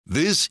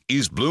This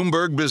is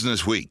Bloomberg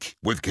Business Week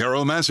with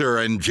Carol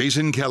Massar and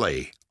Jason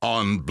Kelly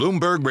on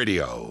Bloomberg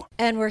Radio.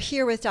 And we're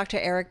here with Dr.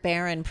 Eric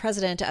Barron,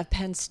 president of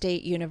Penn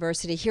State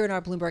University, here in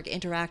our Bloomberg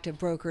Interactive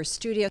Brokers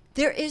studio.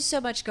 There is so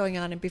much going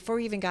on, and before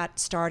we even got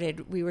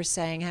started, we were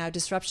saying how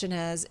disruption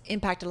has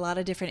impacted a lot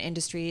of different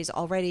industries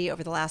already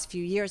over the last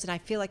few years, and I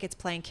feel like it's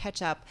playing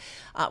catch up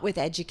with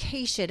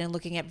education and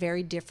looking at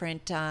very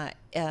different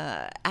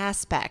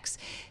aspects.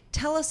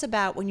 Tell us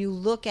about when you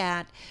look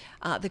at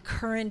the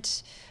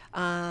current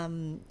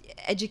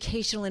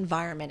educational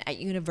environment at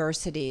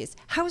universities.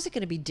 How is it going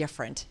to be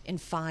different in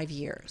 5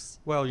 years?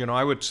 Well,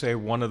 I would say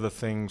one of the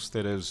things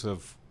that is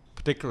of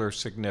particular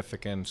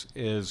significance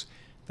is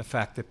the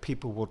fact that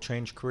people will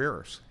change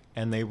careers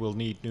and they will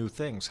need new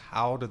things.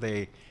 How do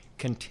they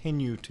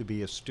continue to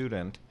be a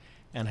student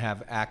and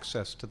have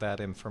access to that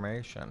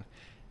information?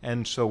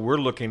 And so we're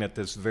looking at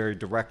this very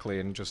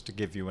directly, and just to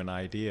give you an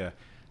idea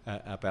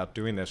about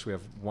doing this, we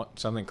have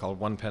something called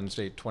One Penn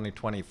State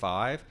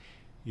 2025.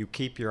 You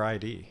keep your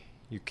ID,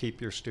 you keep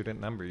your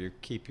student number, you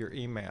keep your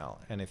email.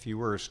 And if you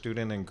were a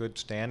student in good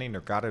standing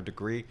or got a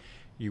degree,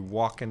 you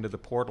walk into the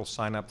portal,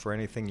 sign up for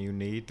anything you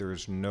need.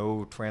 There's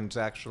no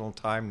transactional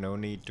time, no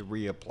need to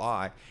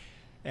reapply.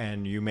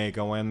 And you may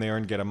go in there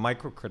and get a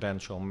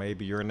micro-credential.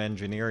 Maybe you're an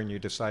engineer and you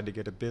decide to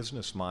get a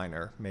business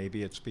minor.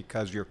 Maybe it's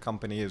because your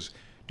company is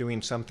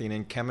doing something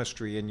in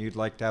chemistry and you'd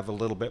like to have a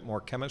little bit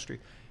more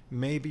chemistry.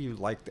 Maybe you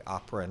like the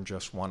opera and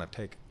just want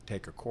to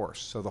take a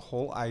course. So the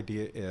whole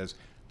idea is,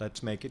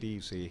 let's make it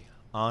easy.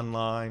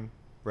 Online,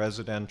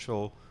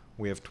 residential,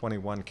 we have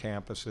 21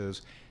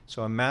 campuses.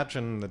 So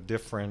imagine the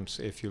difference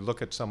if you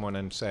look at someone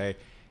and say,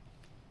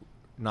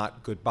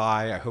 not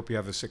goodbye, I hope you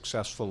have a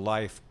successful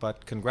life,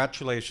 but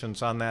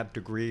congratulations on that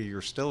degree,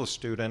 you're still a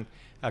student,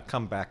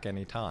 come back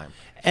anytime.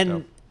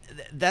 And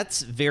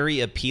that's very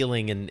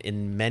appealing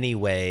in many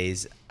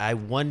ways. I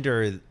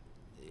wonder,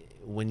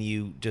 when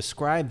you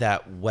describe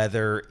that,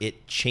 whether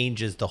it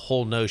changes the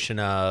whole notion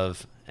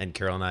of, and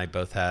Carol and I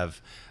both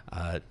have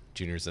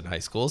juniors in high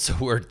school, so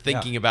we're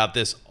thinking about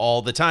this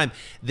all the time,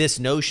 this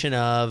notion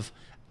of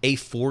a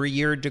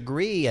 4-year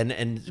degree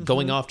and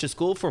going off to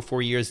school for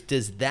 4 years.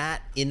 Does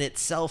that in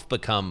itself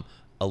become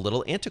a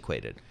little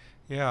antiquated?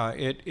 Yeah,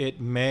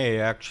 it may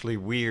actually.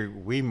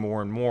 We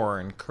more and more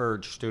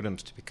encourage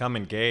students to become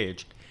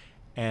engaged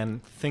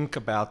and think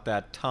about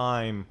that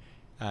time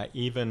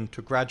even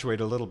to graduate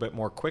a little bit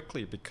more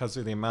quickly because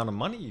of the amount of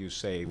money you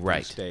save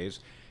these days.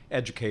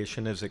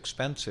 Education is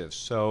expensive.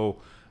 So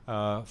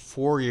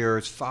 4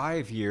 years,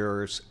 5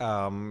 years,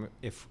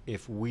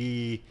 if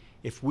we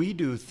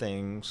do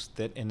things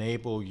that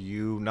enable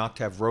you not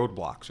to have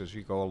roadblocks as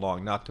you go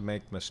along, not to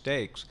make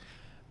mistakes,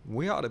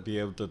 we ought to be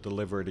able to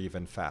deliver it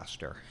even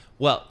faster.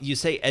 Well, you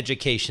say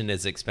education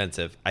is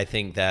expensive. I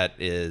think that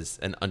is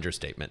an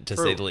understatement, to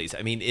say the least.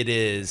 I mean, it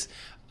is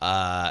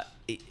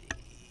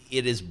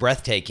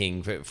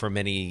breathtaking for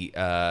many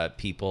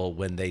people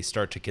when they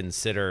start to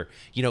consider,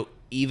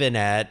 even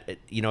at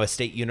a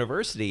state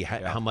university,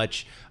 how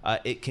much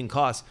it can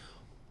cost.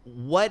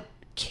 What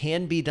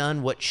can be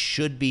done, what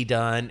should be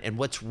done, and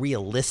what's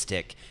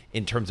realistic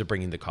in terms of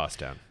bringing the cost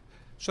down?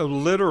 So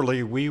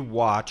literally, we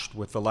watched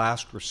with the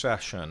last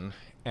recession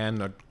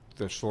and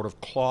the sort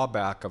of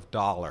clawback of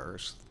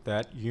dollars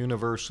that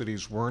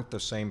universities weren't the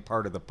same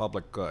part of the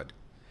public good,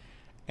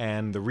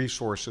 and the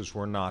resources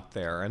were not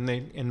there. And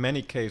they, in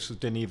many cases,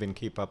 didn't even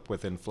keep up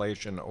with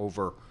inflation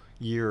over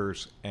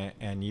years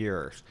and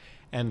years.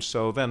 And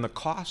so then the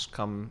cost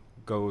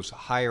goes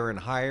higher and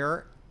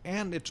higher,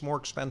 and it's more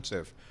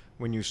expensive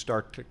when you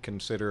start to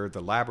consider the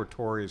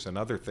laboratories and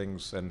other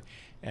things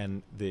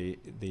and the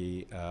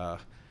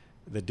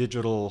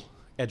digital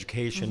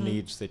education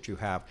needs that you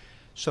have.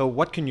 So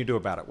what can you do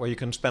about it? Well, you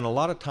can spend a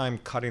lot of time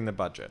cutting the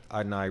budget,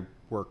 and I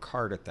work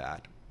hard at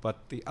that. But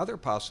the other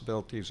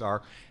possibilities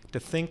are to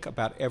think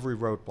about every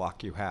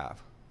roadblock you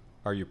have.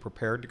 Are you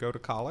prepared to go to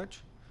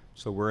college?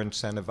 So we're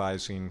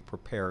incentivizing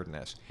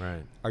preparedness.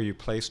 Right. Are you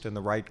placed in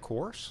the right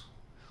course?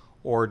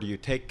 Or do you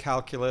take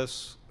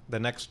calculus, the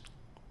next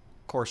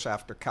course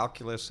after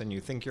calculus, and you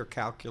think your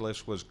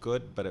calculus was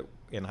good, but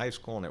in high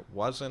school and it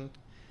wasn't?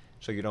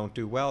 So you don't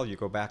do well, you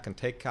go back and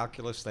take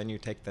calculus, then you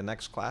take the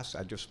next class.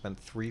 I just spent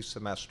 3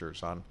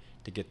 semesters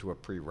to get to a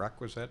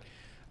prerequisite.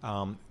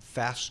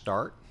 Fast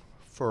start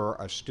for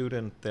a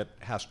student that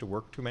has to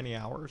work too many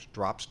hours,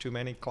 drops too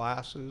many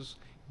classes,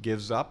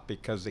 gives up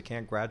because they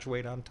can't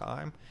graduate on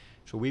time.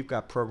 So we've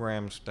got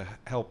programs to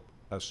help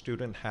a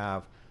student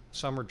have a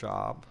summer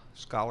job,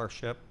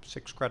 scholarship,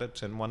 6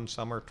 credits in one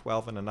summer,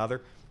 12 in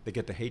another. They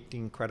get the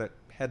 18 credit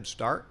head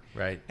start.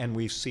 Right. And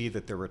we see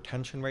that their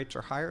retention rates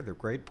are higher, their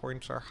grade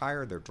points are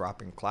higher, they're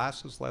dropping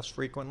classes less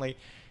frequently,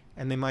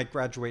 and they might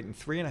graduate in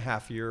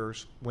 3.5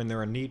 years when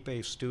they're a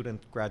need-based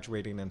student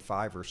graduating in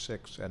 5 or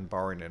 6 and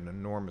borrowing an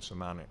enormous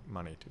amount of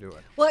money to do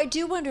it. Well, I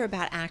do wonder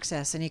about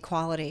access and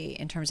equality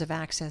in terms of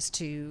access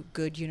to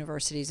good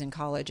universities and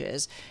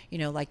colleges,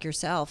 like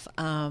yourself.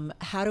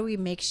 How do we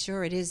make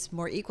sure it is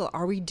more equal?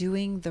 Are we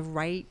doing the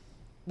right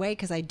way?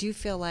 Because I do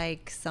feel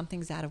like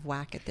something's out of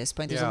whack at this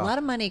point. There's Yeah. a lot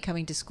of money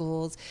coming to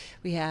schools.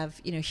 We have,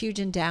 huge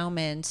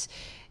endowments.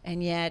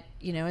 And yet,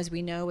 as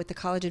we know with the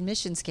college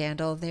admission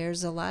scandal,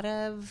 there's a lot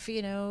of,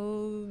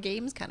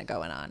 games kind of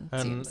going on,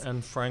 it seems.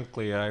 And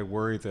frankly, I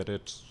worry that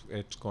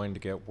it's going to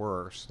get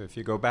worse. If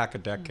you go back a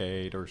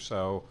decade or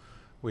so,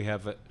 we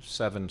have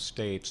 7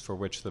 states for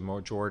which the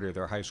majority of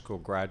their high school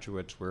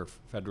graduates were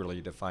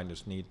federally defined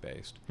as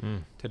need-based.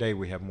 Today,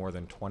 we have more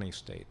than 20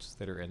 states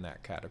that are in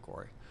that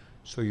category.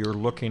 So you're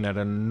looking at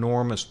an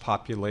enormous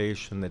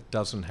population that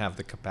doesn't have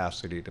the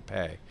capacity to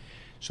pay.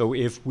 So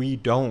if we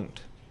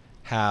don't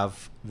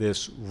have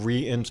this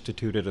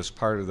reinstituted as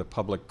part of the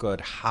public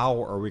good,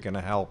 how are we going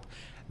to help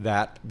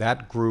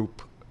that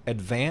group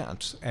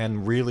advance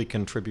and really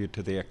contribute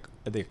to the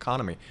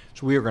economy?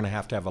 So we are going to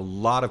have a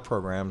lot of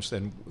programs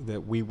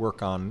that we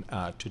work on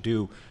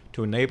to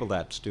enable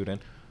that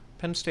student.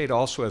 Penn State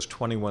also has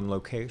 21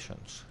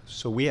 locations.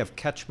 So we have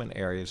catchment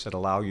areas that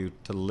allow you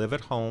to live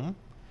at home,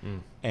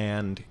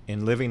 and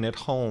in living at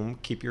home,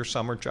 keep your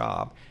summer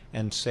job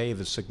and save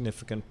a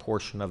significant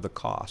portion of the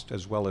cost,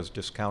 as well as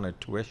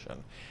discounted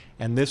tuition.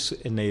 And this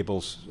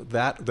enables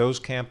that. Those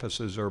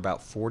campuses are about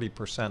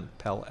 40%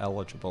 Pell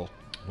eligible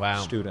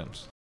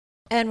students.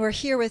 And we're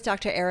here with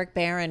Dr. Eric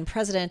Barron,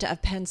 president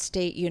of Penn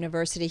State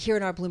University, here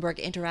in our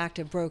Bloomberg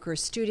Interactive Broker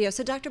studio.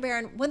 So, Dr.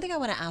 Barron, one thing I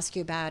want to ask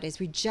you about is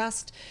we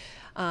just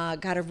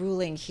got a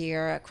ruling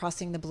here,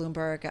 crossing the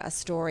Bloomberg, a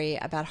story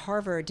about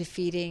Harvard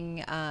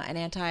defeating an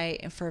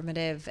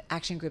anti-affirmative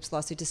action group's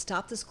lawsuit to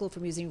stop the school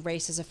from using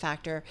race as a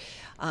factor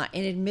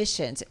in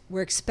admissions.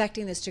 We're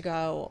expecting this to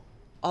go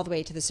all the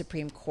way to the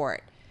Supreme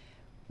Court.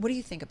 What do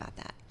you think about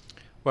that?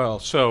 Well,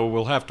 so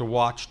we'll have to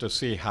watch to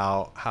see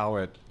how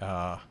it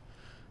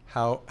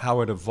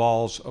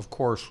evolves. Of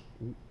course,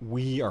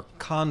 we are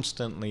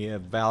constantly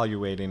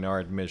evaluating our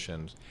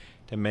admissions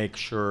to make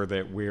sure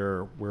that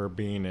we're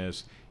being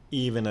as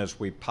even as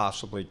we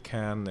possibly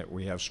can, that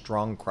we have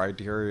strong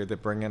criteria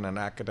that bring in an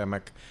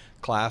academic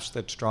class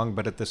that's strong,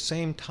 but at the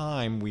same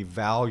time, we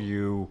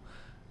value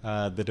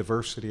the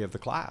diversity of the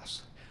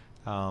class.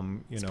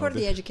 It's part of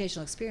the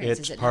educational experience,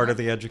 It's is it part not? of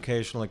the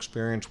educational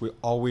experience. We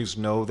always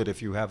know that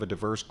if you have a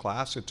diverse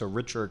class, it's a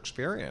richer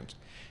experience.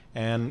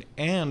 And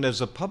as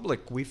a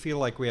public, we feel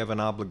like we have an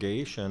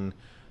obligation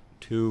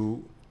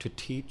to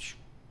teach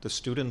the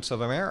students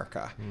of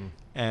America.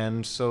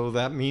 And so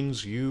that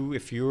means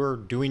if you're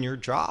doing your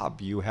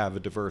job, you have a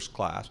diverse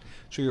class.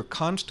 So you're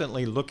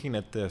constantly looking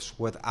at this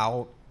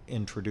without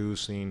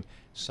introducing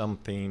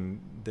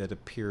something that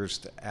appears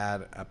to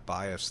add a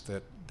bias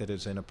that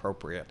is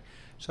inappropriate.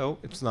 So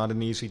it's not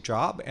an easy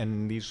job,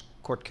 and these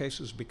court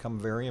cases become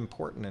very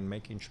important in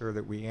making sure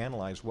that we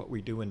analyze what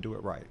we do and do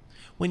it right.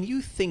 When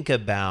you think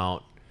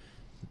about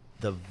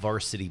the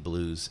Varsity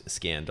Blues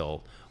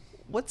scandal,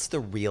 what's the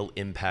real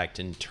impact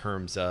in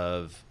terms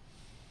of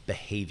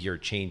behavior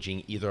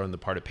changing either on the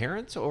part of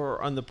parents or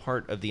on the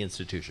part of the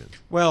institution?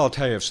 Well, I'll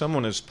tell you, if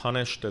someone is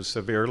punished as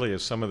severely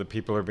as some of the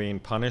people are being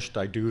punished,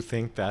 I do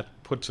think that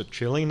puts a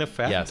chilling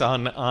effect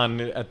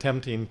on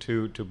attempting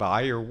to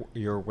buy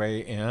your way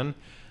in.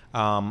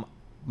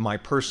 My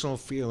personal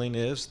feeling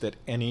is that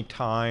any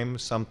time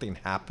something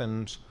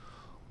happens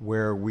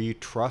where we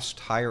trust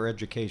higher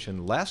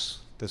education less,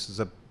 this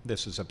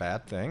is a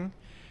bad thing.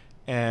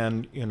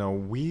 And,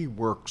 we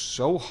work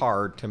so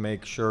hard to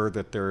make sure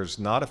that there's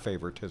not a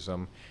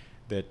favoritism,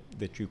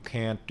 that you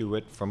can't do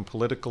it from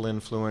political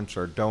influence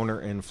or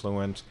donor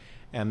influence,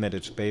 and that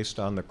it's based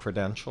on the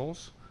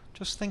credentials.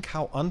 Just think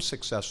how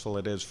unsuccessful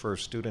it is for a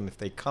student if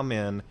they come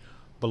in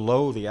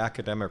below the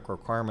academic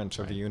requirements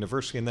of the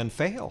university and then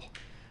fail.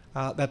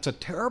 That's a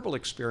terrible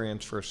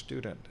experience for a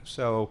student.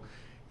 So,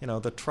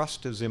 the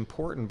trust is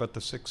important, but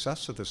the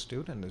success of the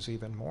student is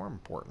even more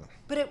important.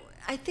 But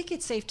I think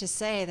it's safe to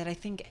say that I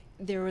think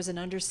there was an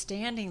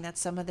understanding that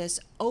some of this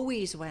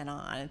always went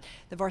on.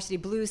 The Varsity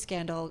Blues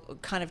scandal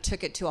kind of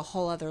took it to a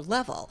whole other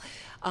level.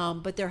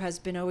 But there has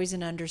been always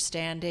an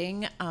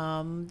understanding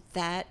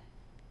that,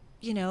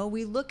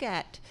 we look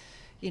at,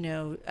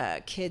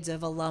 kids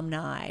of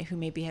alumni who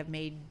maybe have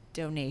made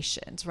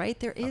donations, right?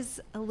 There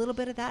is a little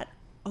bit of that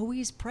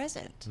always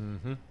present.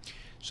 Mm-hmm.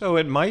 So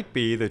it might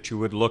be that you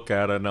would look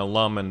at an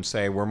alum and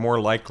say, we're more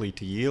likely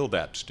to yield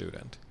that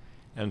student.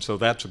 And so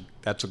that's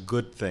a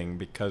good thing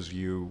because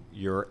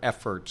your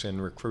efforts in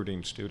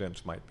recruiting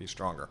students might be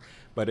stronger.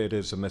 But it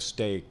is a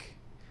mistake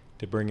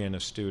to bring in a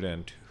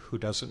student who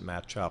doesn't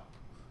match up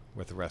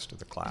with the rest of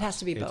the class. It has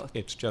to be both.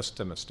 It's just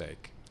a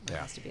mistake. It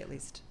has to be at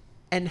least.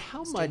 And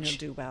how much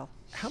do well?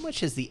 How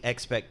much has the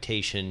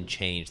expectation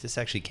changed? This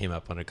actually came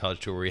up on a college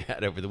tour we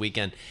had over the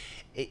weekend.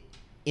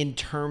 In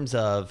terms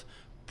of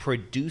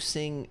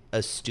producing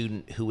a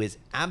student who is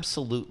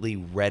absolutely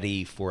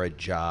ready for a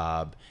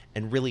job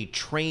and really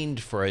trained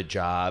for a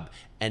job,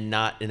 and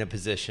not in a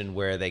position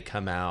where they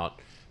come out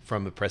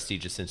from a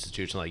prestigious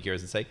institution like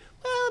yours and say,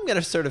 well, I'm going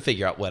to sort of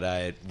figure out what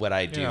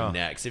I do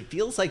next. It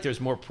feels like there's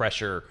more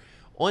pressure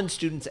on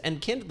students and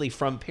candidly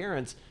from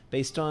parents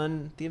based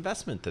on the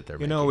investment that they're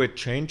making. It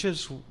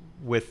changes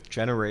with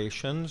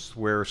generations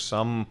where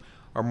some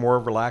are more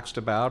relaxed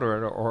about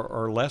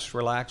or less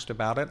relaxed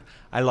about it.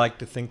 I like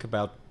to think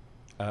about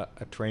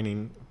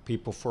training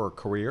people for a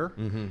career,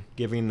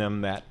 giving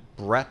them that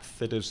breadth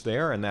that is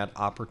there and that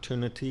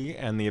opportunity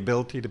and the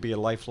ability to be a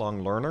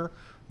lifelong learner.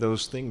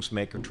 Those things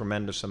make a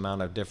tremendous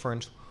amount of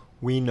difference.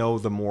 We know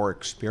the more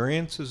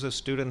experiences a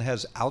student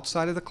has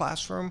outside of the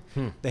classroom,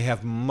 they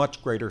have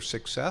much greater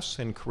success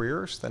in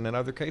careers than in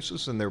other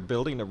cases, and they're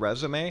building a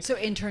resume. So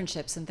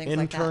internships and things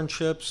like that.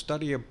 Internships,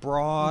 study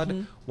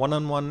abroad,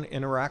 one-on-one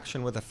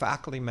interaction with the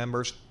faculty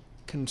members.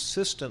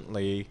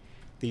 Consistently,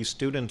 these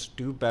students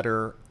do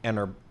better and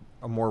are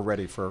more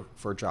ready for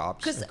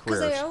jobs and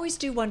careers. Because I always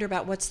do wonder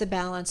about what's the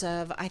balance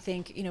of, I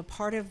think,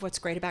 part of what's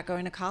great about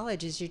going to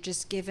college is you're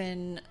just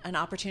given an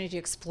opportunity to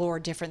explore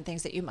different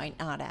things that you might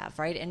not have,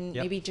 right? And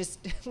maybe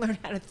just learn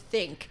how to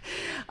think.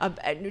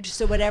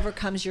 So whatever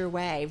comes your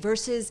way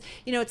versus,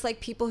 it's like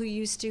people who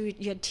you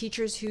had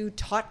teachers who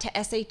taught to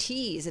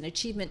SATs and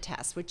achievement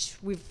tests, which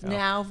we've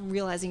now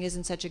realizing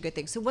isn't such a good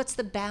thing. So what's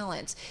the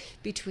balance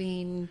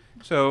between?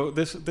 So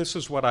this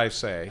is what I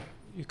say.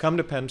 You come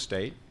to Penn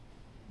State,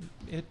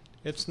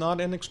 it's not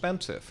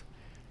inexpensive.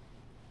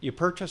 You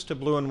purchased a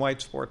blue and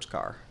white sports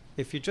car.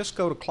 If you just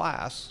go to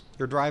class,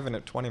 you're driving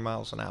at 20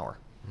 miles an hour.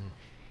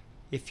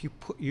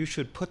 You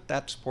should put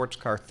that sports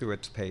car through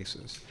its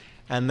paces.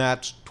 And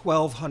that's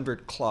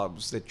 1,200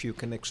 clubs that you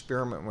can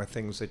experiment with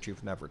things that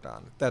you've never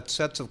done. That's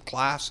sets of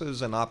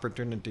classes and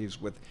opportunities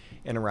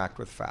interact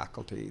with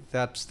faculty.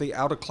 That's the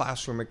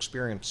out-of-classroom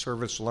experience,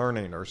 service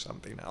learning or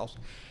something else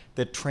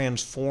that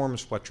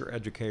transforms what your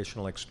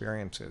educational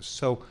experience is.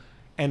 So.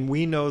 And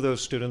we know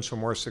those students are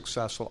more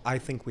successful. I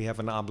think we have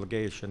an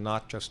obligation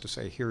not just to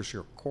say, here's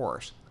your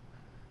course,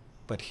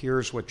 but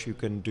here's what you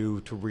can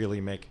do to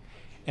really make.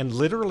 And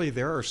literally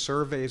there are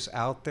surveys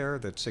out there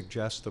that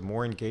suggest the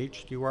more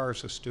engaged you are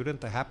as a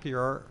student, the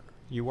happier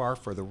you are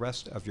for the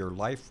rest of your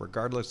life,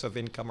 regardless of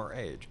income or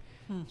age.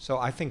 So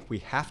I think we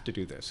have to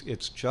do this.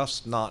 It's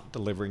just not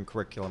delivering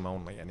curriculum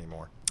only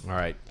anymore. All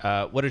right.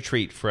 What a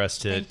treat for us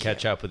to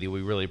catch up with you.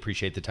 We really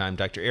appreciate the time.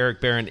 Dr. Eric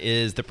Brennan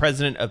is the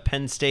president of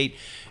Penn State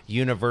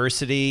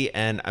University,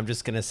 and I'm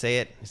just going to say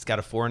it. He's got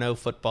a 4-0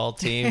 football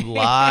team,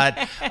 lot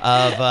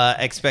of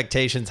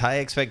expectations,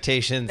 high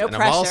expectations. No and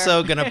pressure. I'm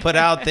also going to put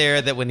out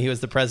there that when he was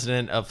the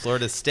president of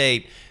Florida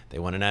State, they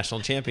won a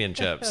national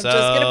championship. I'm just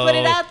going to put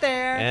it out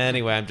there.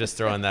 Anyway, I'm just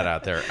throwing that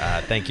out there.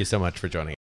 Thank you so much for joining us.